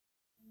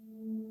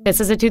This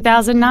is a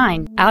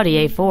 2009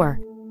 Audi A4.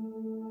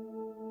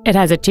 It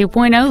has a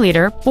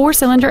 2.0-liter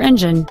four-cylinder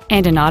engine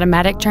and an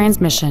automatic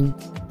transmission.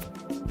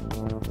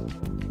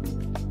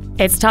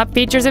 Its top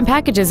features and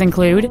packages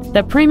include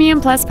the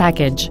Premium Plus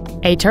package,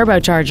 a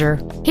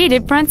turbocharger,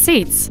 heated front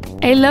seats,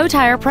 a low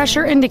tire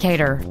pressure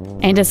indicator,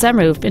 and a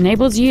sunroof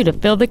enables you to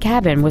fill the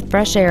cabin with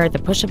fresh air at the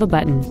push of a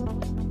button.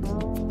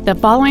 The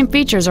following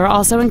features are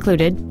also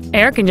included: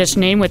 air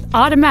conditioning with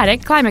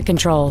automatic climate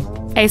control,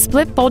 a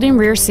split folding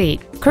rear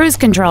seat, cruise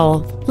control,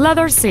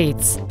 leather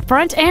seats,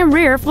 front and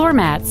rear floor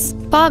mats,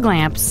 fog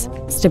lamps,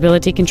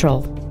 stability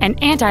control, an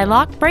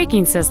anti-lock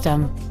braking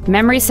system,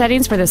 memory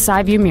settings for the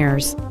side view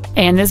mirrors,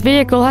 and this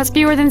vehicle has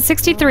fewer than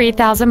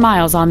 63,000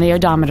 miles on the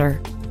odometer.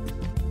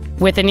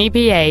 With an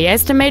EPA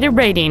estimated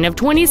rating of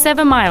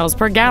 27 miles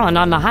per gallon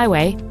on the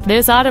highway,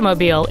 this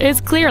automobile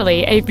is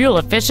clearly a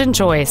fuel-efficient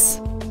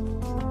choice.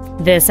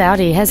 This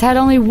Audi has had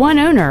only one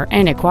owner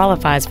and it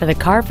qualifies for the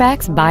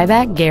Carfax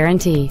buyback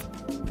guarantee.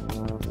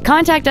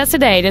 Contact us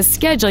today to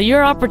schedule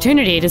your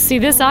opportunity to see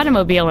this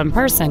automobile in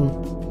person.